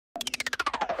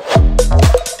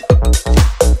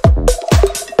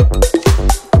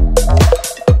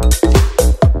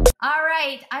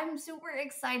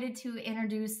excited to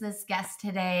introduce this guest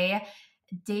today,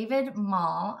 David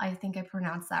Maul. I think I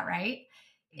pronounced that right.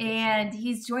 And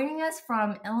he's joining us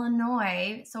from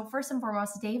Illinois. So first and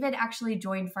foremost, David actually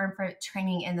joined Farm Fit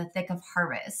Training in the thick of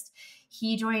harvest.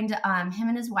 He joined him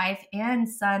and his wife and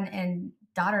son and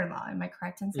daughter-in-law. Am I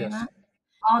correct in saying Yes. that?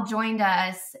 All joined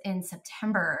us in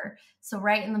September. So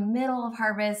right in the middle of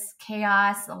harvest,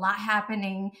 chaos, a lot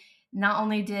happening. Not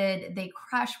only did they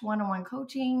crush one-on-one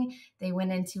coaching, they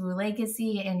went into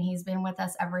legacy, and he's been with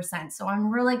us ever since. So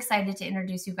I'm really excited to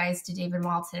introduce you guys to David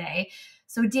Maul today.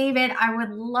 So David, I would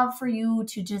love for you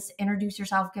to just introduce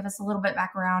yourself, give us a little bit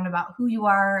background about who you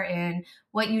are and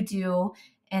what you do,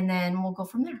 and then we'll go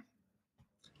from there.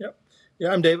 Yep.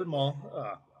 Yeah, I'm David Maul,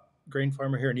 grain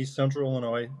farmer here in East Central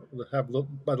Illinois.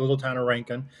 By the little town of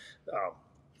Rankin.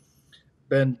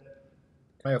 Been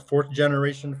a fourth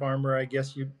generation farmer, I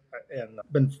guess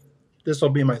this will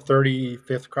be my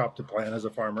 35th crop to plant as a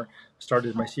farmer.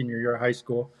 Started my senior year of high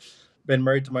school. Been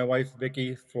married to my wife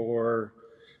Vicki for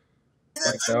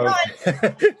 10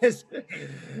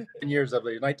 years, I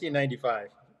believe. 1995,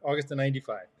 August of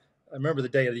 95. I remember the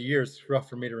day of the year. It's rough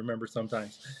for me to remember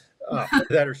sometimes.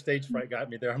 That or stage fright got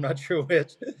me there. I'm not sure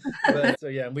which. But so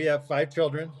yeah, we have 5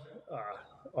 children.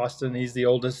 Austin, he's the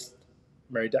oldest,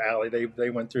 married to Allie. They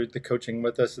went through the coaching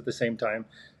with us at the same time.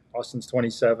 Austin's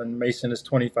 27. Mason is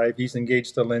 25. He's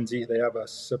engaged to Lindsay. They have a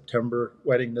September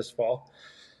wedding this fall.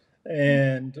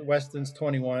 And Weston's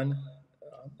 21.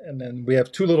 And then we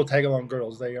have 2 little tag-along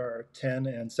girls. They are 10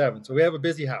 and 7. So we have a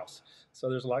busy house. So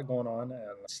there's a lot going on.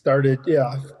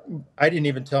 And I didn't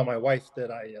even tell my wife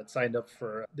that I had signed up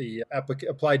for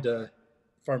applied to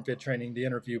Farm Fit Training, the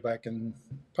interview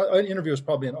interview was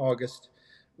probably in August.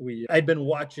 I'd been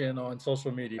watching on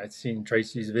social media. I'd seen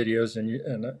Tracy's videos and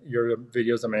your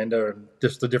videos, Amanda, and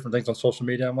just the different things on social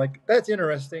media. I'm like, that's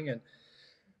interesting. And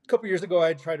a couple years ago,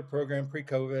 I tried a program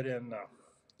pre-COVID and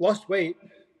lost weight.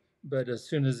 But as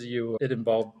soon as it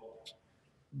involved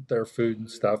their food and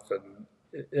stuff, and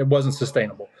it wasn't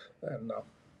sustainable. And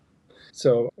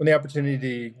so when the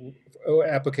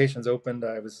applications opened,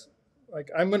 I was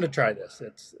like, I'm going to try this.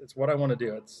 It's what I want to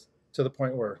do. It's to the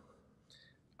point where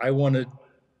I wanted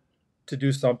to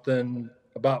do something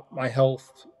about my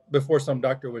health before some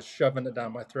doctor was shoving it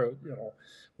down my throat,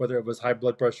 whether it was high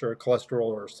blood pressure or cholesterol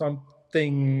or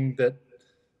something that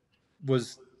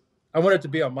was, I wanted to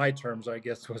be on my terms, I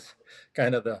guess, was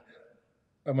kind of I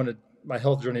wanted my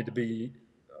health journey to be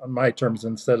on my terms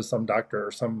instead of some doctor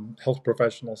or some health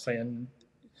professional saying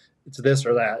it's this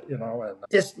or that, and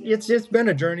it's been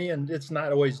a journey, and it's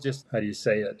not always just, how do you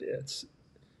say it?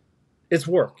 It's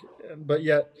work, but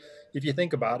yet if you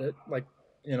think about it, like,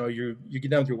 you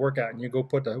get done with your workout and you go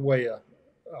put away a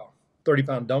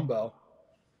 30-pound dumbbell,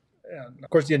 and of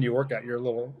course, at the end of your workout, you're a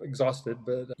little exhausted,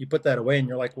 but you put that away and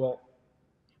you're like, well,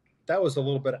 that was a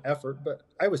little bit of effort, but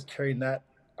I was carrying that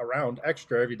around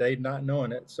extra every day, not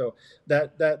knowing it. So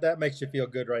that makes you feel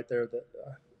good right there, that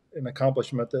an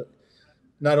accomplishment that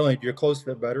not only do your clothes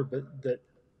fit better, but that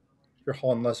you're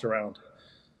hauling less around.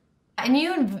 And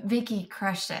you and Vicki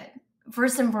crushed it.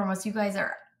 First and foremost, you guys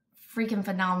are freaking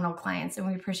phenomenal clients, and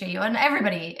we appreciate you. And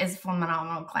everybody is a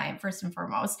phenomenal client, first and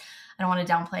foremost. I don't want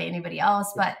to downplay anybody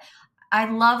else, but I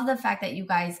love the fact that you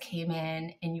guys came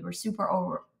in and you were super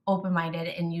open-minded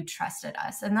and you trusted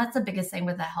us. And that's the biggest thing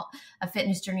with a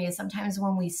fitness journey, is sometimes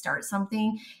when we start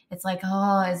something, it's like,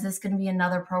 oh, is this going to be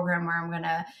another program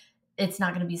where it's not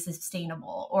going to be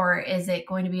sustainable? Or is it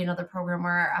going to be another program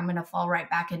where I'm going to fall right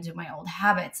back into my old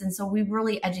habits? And so we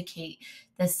really educate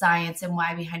the science and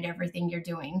why behind everything you're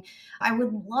doing. I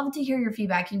would love to hear your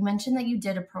feedback. You mentioned that you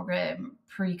did a program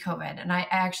pre-COVID, and I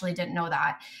actually didn't know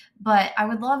that, but I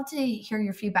would love to hear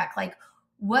your feedback. Like,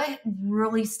 what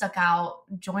really stuck out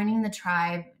joining the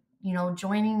tribe,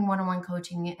 joining one-on-one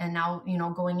coaching, and now,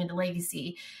 going into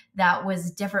legacy, that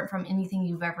was different from anything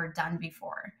you've ever done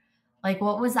before? Like,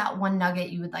 what was that one nugget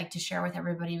you would like to share with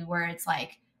everybody where it's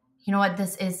like, you know what,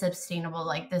 this is sustainable.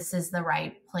 Like, this is the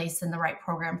right place and the right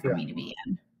program for me to be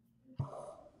in.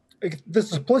 The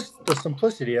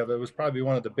simplicity of it was probably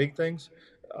one of the big things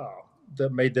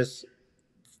that made this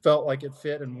felt like it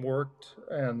fit and worked.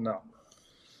 And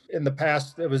in the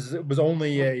past, it was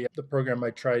only the program I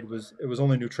tried was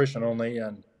only nutrition only,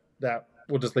 and that,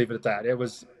 we'll just leave it at that.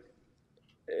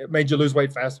 It made you lose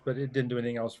weight fast, but it didn't do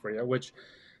anything else for you. Which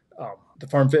the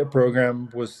Farm Fit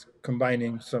program was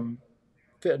combining some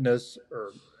fitness or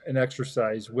an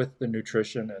exercise with the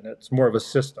nutrition, and it's more of a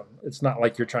system. It's not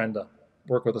like you're trying to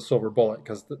work with a silver bullet,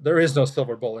 because there is no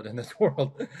silver bullet in this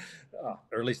world,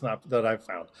 or at least not that I've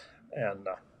found. And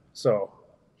so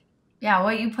Yeah,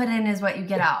 what you put in is what you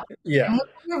get out. Yeah. And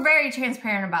we're very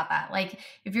transparent about that. Like,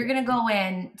 if you're going to go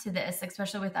into this,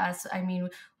 especially with us, I mean,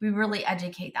 we really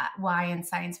educate that why and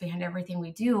science behind everything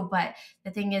we do. But the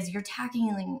thing is, you're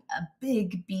tackling a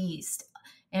big beast,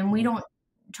 and we Mhm. don't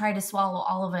try to swallow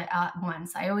all of it at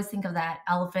once. I always think of that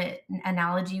elephant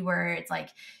analogy where it's like,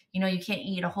 you can't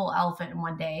eat a whole elephant in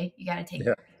one day. You got to take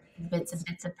Yeah. bits and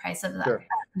bits of price of that, Sure.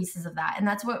 pieces of that. And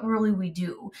that's what really we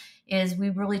do is we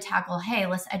really tackle, hey,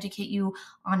 let's educate you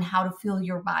on how to feel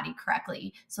your body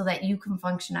correctly so that you can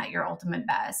function at your ultimate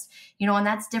best. And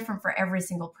that's different for every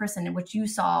single person, which you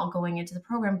saw going into the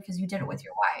program because you did it with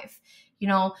your wife.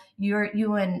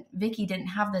 You and Vicky didn't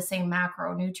have the same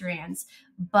macronutrients,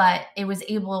 but it was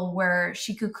able where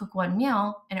she could cook one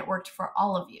meal and it worked for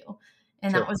all of you.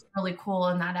 And that Sure. was really cool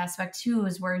in that aspect too,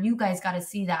 is where you guys got to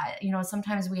see that.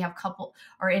 Sometimes we have couple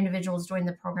or individuals join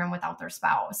the program without their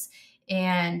spouse,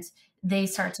 and they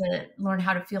start to learn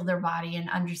how to feel their body and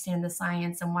understand the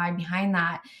science and why behind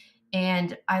that.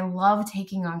 And I love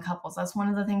taking on couples. That's one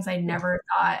of the things I never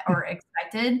thought or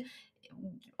expected.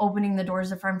 Opening the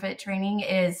doors of Firm Fit training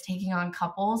is taking on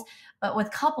couples. But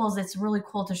with couples, it's really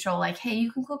cool to show, like, hey,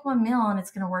 you can cook one meal and it's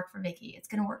going to work for Vicky. It's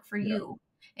going to work for Yeah. you.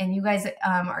 And you guys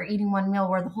are eating one meal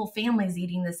where the whole family's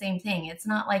eating the same thing. It's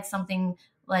not like something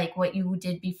like what you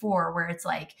did before, where it's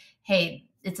like, hey,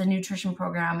 it's a nutrition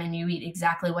program and you eat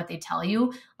exactly what they tell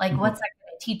you. Like, Mhm. what's that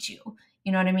going to teach you?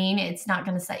 You know what I mean? It's not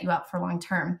going to set you up for long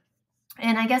term.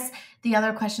 And I guess the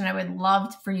other question I would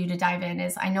love for you to dive in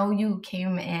is, I know you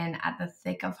came in at the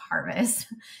thick of harvest.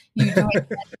 You joined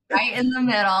right in the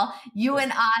middle, you Yeah.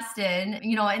 and Austin,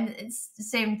 and it's the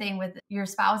same thing with your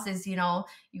spouses, you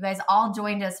guys all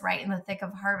joined us right in the thick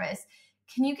of harvest.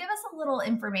 Can you give us a little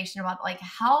information about like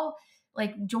how,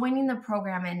 like, joining the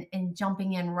program and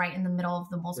jumping in right in the middle of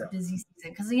the most Yeah. busy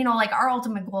season? Because, like, our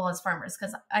ultimate goal as farmers,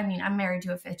 because I mean, I'm married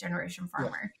to a fifth generation Yeah.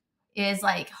 farmer, is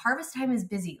like harvest time is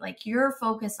busy. Like, you're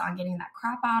focused on getting that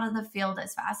crop out of the field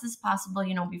as fast as possible,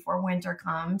 before winter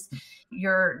comes.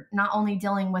 You're not only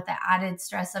dealing with the added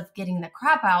stress of getting the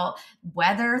crop out,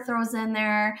 weather throws in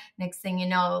there. Next thing you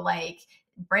know, like,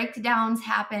 breakdowns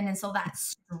happen. And so that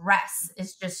stress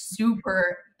is just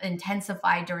super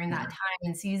intensified during that time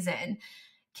and season.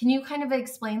 Can you kind of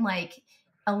explain, like,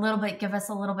 a little bit, give us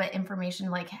a little bit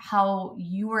information, like how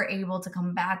you were able to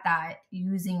combat that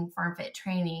using Farm Fit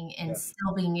training and Yeah.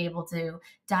 still being able to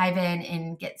dive in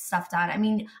and get stuff done? I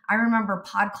mean, I remember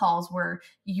pod calls where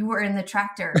you were in the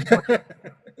tractor going,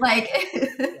 like,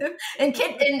 and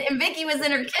Vicky was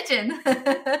in her kitchen.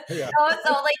 Yeah.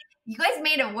 So like, you guys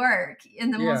made it work in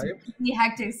the Yeah. most busy,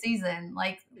 hectic season.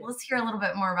 Like, let's hear a little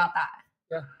bit more about that.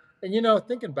 Yeah. And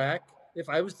thinking back, if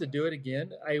I was to do it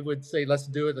again, I would say let's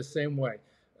do it the same way.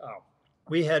 Uh,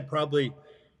 we had probably,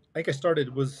 I think I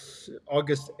started was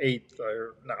August 8th,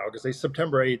 or not August 8th,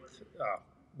 September 8th,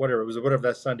 whatever it was, whatever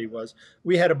that Sunday was.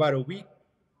 We had about a week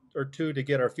or two to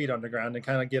get our feet on the ground and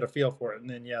kind of get a feel for it. And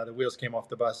then, yeah, the wheels came off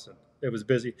the bus and it was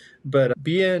busy. But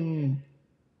being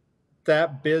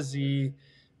that busy,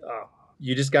 uh,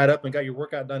 you just got up and got your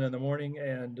workout done in the morning,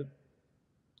 and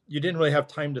you didn't really have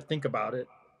time to think about it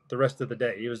the rest of the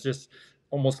day. It was just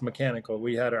almost mechanical.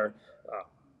 We had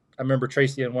I remember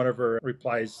Tracy in one of her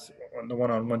replies on the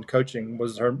one-on-one coaching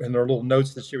was her in her little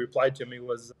notes that she replied to me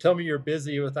was, "Tell me you're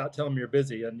busy without telling me you're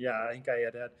busy." And yeah, I think I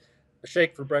had a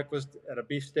shake for breakfast and a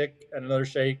beef stick and another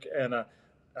shake and a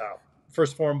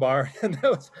first form bar, and that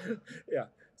was yeah.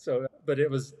 So, but it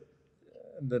was,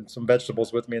 and then some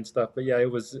vegetables with me and stuff. But yeah,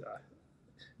 it was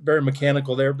very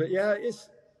mechanical there. But yeah, it's,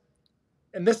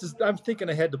 and this is, I'm thinking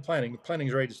ahead to planning. Planning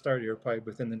is ready to start here probably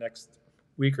within the next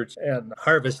week or two. And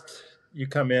harvest, you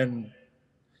come in,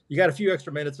 you got a few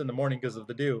extra minutes in the morning because of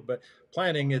the dew, but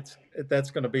planning,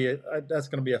 that's going to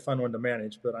be a fun one to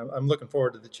manage. But I'm looking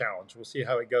forward to the challenge. We'll see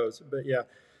how it goes. But yeah,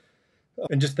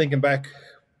 and just thinking back,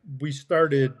 we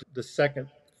started the second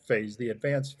phase, the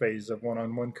advanced phase of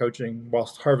one-on-one coaching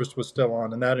whilst harvest was still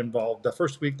on, and that involved the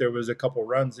first week there was a couple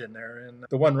runs in there, and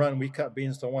the one run we cut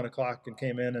beans till 1 o'clock and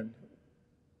came in and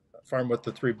farm with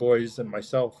the three boys and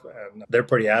myself, and they're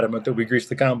pretty adamant that we grease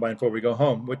the combine before we go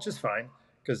home, which is fine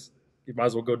because you might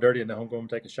as well go dirty and then go home and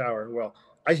take a shower. Well,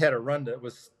 I had a run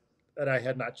that I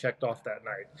had not checked off that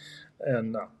night,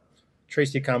 and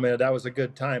Tracy commented that was a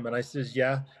good time, and I says,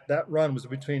 yeah, that run was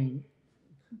between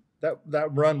that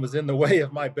run was in the way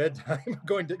of my bedtime,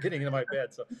 getting into my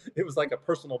bed, so it was like a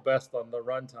personal best on the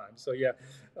run time. So yeah,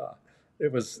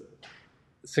 it was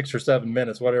 6 or 7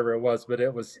 minutes, whatever it was, but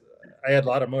it was, I had a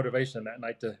lot of motivation that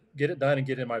night to get it done and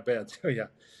get in my bed. So yeah,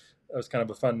 that was kind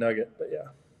of a fun nugget, but yeah.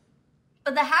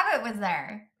 But the habit was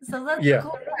there. So that's the Yeah.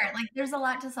 cool part. Like, there's a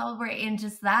lot to celebrate in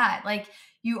just that. Like,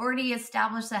 you already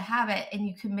established a habit and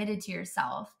you committed to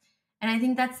yourself. And I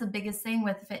think that's the biggest thing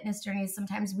with fitness journeys.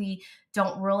 Sometimes we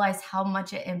don't realize how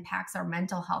much it impacts our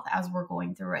mental health as we're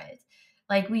going through it.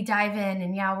 Like, we dive in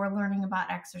and yeah, we're learning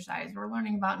about exercise, we're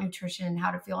learning about nutrition and how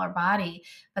to feel our body.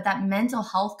 But that mental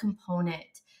health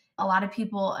component, a lot of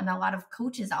people and a lot of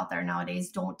coaches out there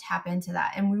nowadays don't tap into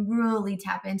that. And we really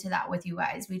tap into that with you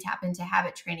guys. We tap into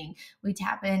habit training, we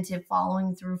tap into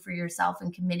following through for yourself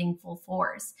and committing full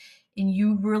force. And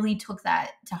you really took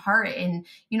that to heart. And,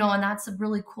 and that's a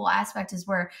really cool aspect is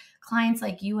where clients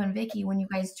like you and Vicky, when you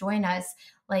guys join us,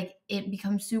 like it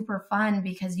becomes super fun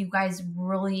because you guys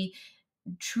really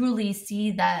truly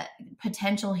see that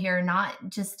potential here, not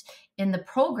just in the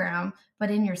program,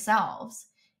 but in yourselves,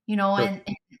 Sure. and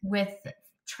with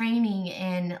training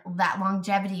and that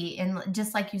longevity. And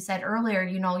just like you said earlier,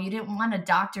 you didn't want a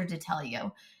doctor to tell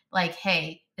you, like,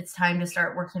 hey, it's time to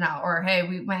start working out, or hey,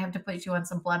 we might have to put you on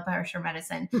some blood pressure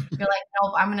medicine. You're like,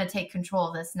 nope, I'm going to take control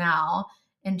of this now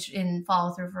and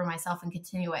follow through for myself and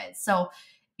continue it. So,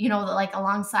 like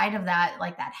alongside of that,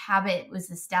 like that habit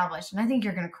was established. And I think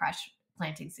you're going to crush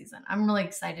planting season. I'm really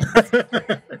excited to see. You're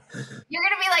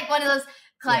going to be like one of those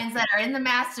Yeah. clients that are in the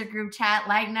master group chat,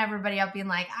 lighting everybody up, being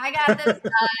like, I got this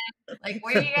done. Like,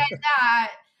 where you guys at?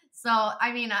 So,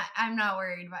 I mean, I'm not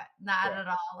worried about that Yeah. at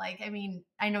all. Like, I mean,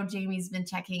 I know Jamie's been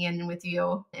checking in with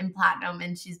you in Platinum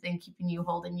and she's been keeping you,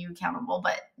 holding you accountable,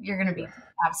 but you're going to Yeah. be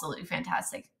absolutely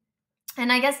fantastic.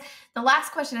 And I guess the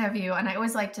last question I have you, and I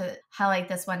always like to highlight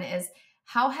this one, is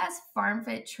how has farm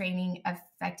fit training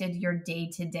affected your day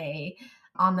to day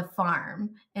on the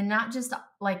farm? And not just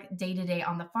like day to day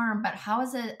on the farm, but how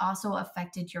has it also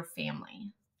affected your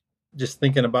family? Just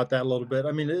thinking about that a little bit.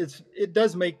 I mean, it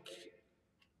does make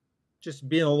just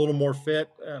being a little more fit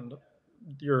and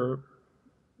your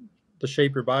the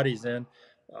shape your body's in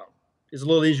uh, is a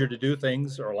little easier to do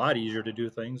things, or a lot easier to do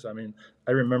things. I mean,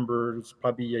 I remember it's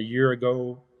probably a year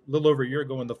ago, a little over a year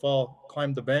ago in the fall,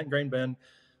 climbed the grain bend.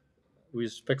 We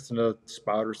was fixing a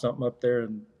spout or something up there,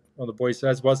 and one of the boys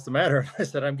says, "What's the matter?" I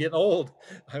said, "I'm getting old."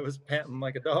 I was panting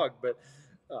like a dog. But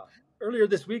uh, earlier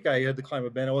this week, I had to climb a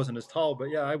bend. I wasn't as tall, but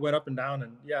yeah, I went up and down,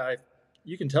 and yeah,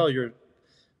 you can tell your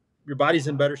body's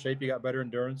in better shape. You got better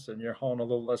endurance, and you're hauling a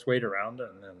little less weight around,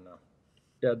 and then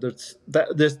yeah, there's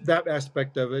that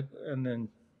aspect of it, and then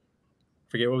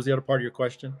forget what was the other part of your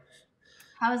question.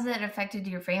 How has it affected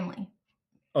your family?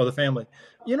 Oh, the family.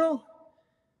 You know,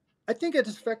 I think it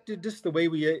affected just the way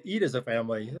we eat as a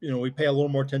family. We pay a little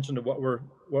more attention to what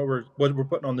we're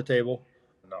putting on the table.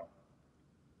 No,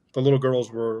 the little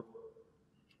girls were,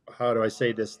 how do I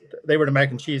say this? They were the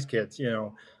mac and cheese kids,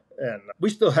 and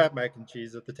we still have mac and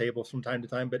cheese at the table from time to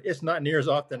time, but it's not near as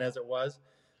often as it was.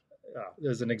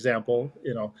 As an example,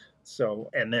 So,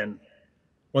 and then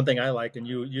one thing I like, and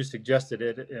you suggested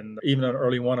it, and even in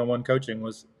early one-on-one coaching,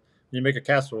 was you make a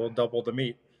casserole, double the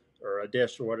meat, or a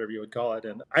dish, or whatever you would call it.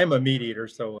 And I'm a meat eater,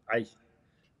 so I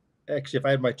actually, if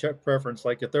I had my preference,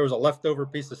 like if there was a leftover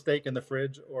piece of steak in the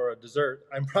fridge or a dessert,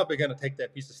 I'm probably going to take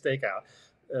that piece of steak out,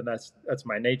 and that's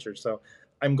my nature. So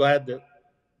I'm glad that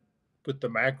with the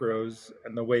macros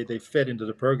and the way they fit into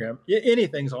the program,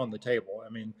 anything's on the table. I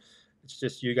mean, it's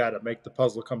just you got to make the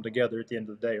puzzle come together at the end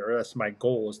of the day, or that's my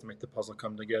goal, is to make the puzzle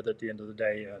come together at the end of the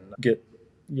day and get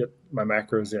my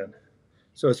macros in.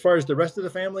 So as far as the rest of the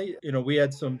family, we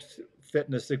had some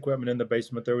fitness equipment in the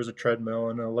basement. There was a treadmill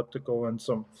and an elliptical and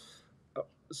some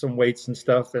weights and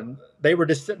stuff, and they were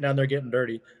just sitting down there getting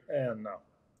dirty. And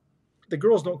the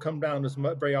girls don't come down as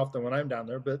much very often when I'm down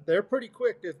there, but they're pretty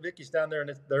quick. If Vicky's down there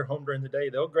and if they're home during the day,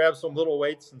 they'll grab some little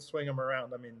weights and swing them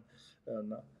around. I mean,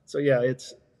 and so yeah,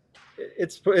 it's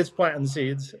planting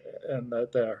seeds and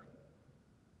that there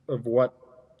of what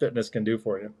fitness can do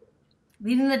for you.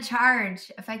 Leading the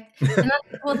charge. And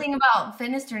that's the cool thing about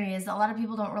fitness journey is a lot of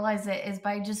people don't realize it is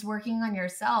by just working on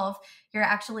yourself, you're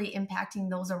actually impacting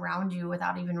those around you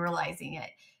without even realizing it.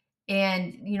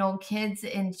 And, kids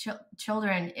and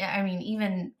children, I mean,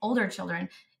 even older children,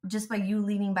 just by you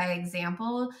leading by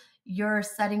example, you're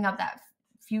setting up that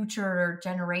future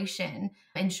generation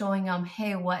and showing them,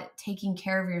 hey, what taking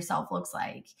care of yourself looks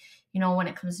like, when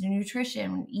it comes to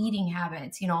nutrition, eating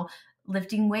habits,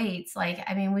 lifting weights. Like,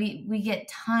 I mean, we get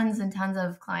tons and tons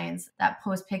of clients that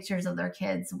post pictures of their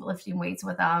kids lifting weights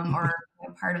with them or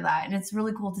being a part of that. And it's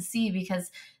really cool to see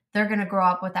because they're going to grow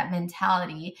up with that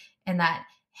mentality and that,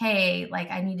 hey,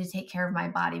 like I need to take care of my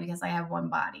body because I have one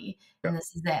body Yeah. and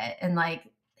this is it. And like,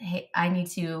 hey, I need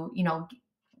to,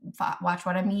 watch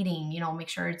what I'm eating, make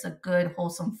sure it's a good,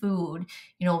 wholesome food,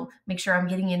 make sure I'm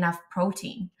getting enough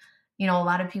protein, a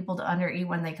lot of people to undereat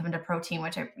when they come to protein,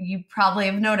 which you probably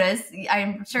have noticed.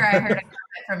 I'm sure I heard a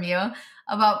comment from you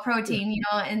about protein,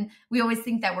 and we always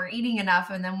think that we're eating enough.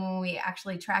 And then when we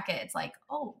actually track it, it's like,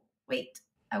 oh, wait,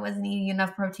 I wasn't eating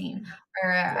enough protein,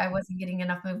 or Yeah. I wasn't getting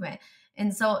enough movement.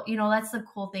 And so, that's the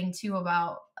cool thing too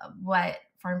about what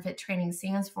Farm Fit training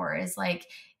stands for is like,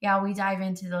 yeah, we dive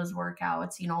into those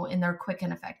workouts, and they're quick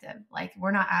and effective. Like,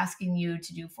 we're not asking you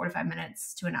to do 45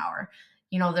 minutes to an hour.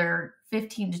 They're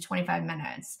 15 to 25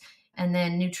 minutes. And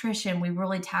then nutrition, we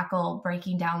really tackle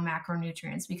breaking down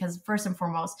macronutrients because first and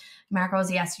foremost,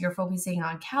 macros, yes, you're focusing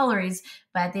on calories,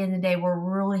 but at the end of the day, we're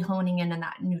really honing in on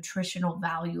that nutritional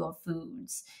value of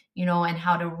foods, and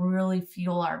how to really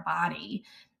fuel our body.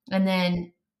 And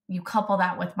then you couple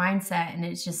that with mindset, and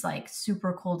it's just like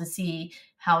super cool to see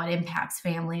how it impacts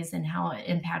families and how it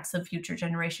impacts the future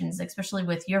generations, especially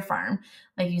with your farm.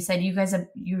 Like you said,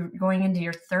 you're going into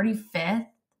your 35th,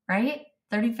 right?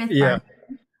 35th farm. Yeah.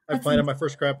 I That's planted my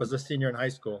first crop as a senior in high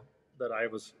school that I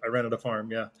rented a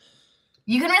farm. Yeah.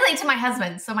 You can relate to my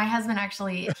husband. So my husband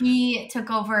actually, he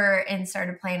took over and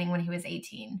started planning when he was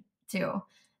 18 too.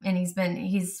 And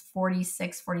he's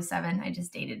 46, 47. I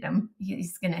just dated him.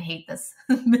 He's going to hate this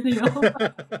video. But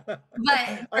for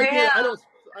I him, did. I don't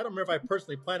remember if I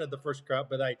personally planted the first crop,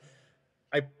 but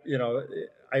I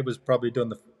was probably doing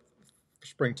the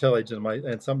spring tillage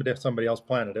and somebody else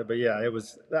planted it. But yeah, I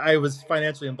was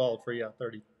financially involved for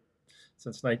 35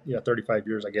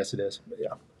 years, I guess it is. But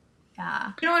yeah.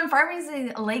 yeah. And farming is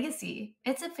a legacy.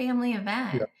 It's a family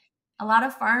event. Yeah. A lot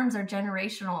of farms are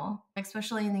generational,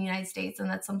 especially in the United States, and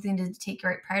that's something to take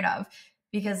great pride of.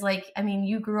 Because,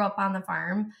 you grew up on the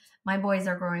farm. My boys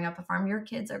are growing up on the farm. Your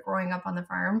kids are growing up on the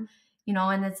farm.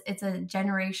 And it's a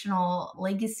generational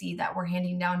legacy that we're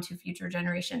handing down to future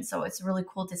generations. So it's really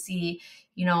cool to see,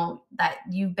 that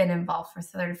you've been involved for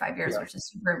 35 years, Yeah. which is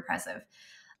super impressive.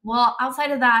 Well,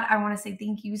 outside of that, I want to say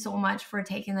thank you so much for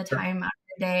taking the Sure. time out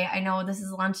of your day. I know this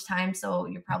is lunchtime, so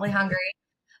you're probably hungry,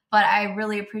 but I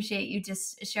really appreciate you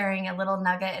just sharing a little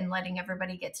nugget and letting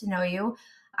everybody get to know you.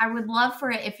 I would love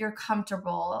for it if you're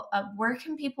comfortable. Where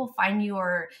can people find you,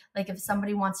 or like if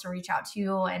somebody wants to reach out to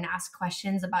you and ask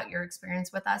questions about your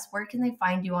experience with us, where can they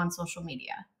find you on social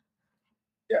media?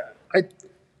 Yeah.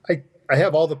 I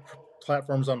have all the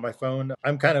platforms on my phone.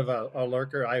 I'm kind of a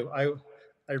lurker. I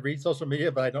read social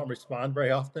media, but I don't respond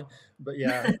very often. But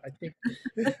yeah, I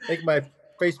think my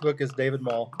Facebook is David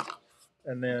Maul,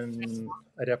 and then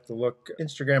I'd have to look.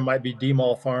 Instagram might be D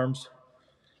Maul Farms,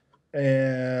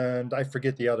 and I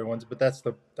forget the other ones, but that's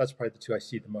probably the two I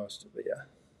see the most. But yeah.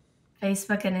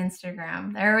 Facebook and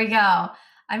Instagram. There we go.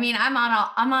 I'm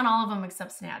on all of them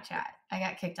except Snapchat. I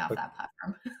got kicked off that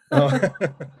platform. Oh.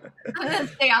 I'm gonna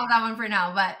stay off that one for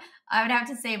now, but I would have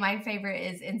to say my favorite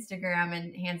is Instagram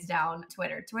and hands down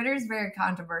Twitter. Twitter is very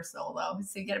controversial though,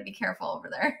 so you got to be careful over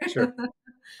there. Sure.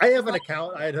 I have an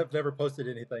account. I have never posted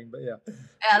anything, but yeah.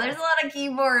 Yeah, there's a lot of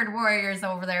keyboard warriors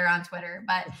over there on Twitter.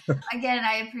 But again,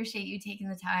 I appreciate you taking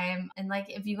the time. And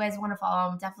if you guys want to follow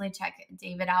him, definitely check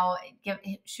David out.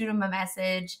 Shoot him a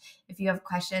message if you have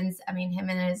questions. Him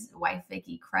and his wife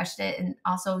Vicky crushed it, and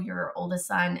also your oldest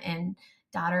son and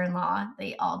daughter-in-law,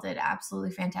 they all did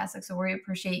absolutely fantastic. So we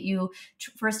appreciate you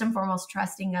first and foremost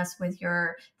trusting us with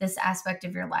this aspect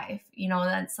of your life.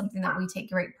 That's something that we take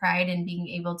great pride in, being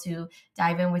able to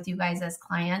dive in with you guys as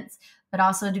clients, but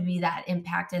also to be that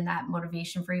impact and that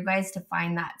motivation for you guys to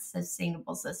find that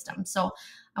sustainable system. So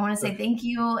I want to say thank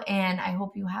you, and I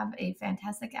hope you have a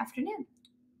fantastic afternoon.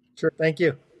 Sure. Thank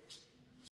you.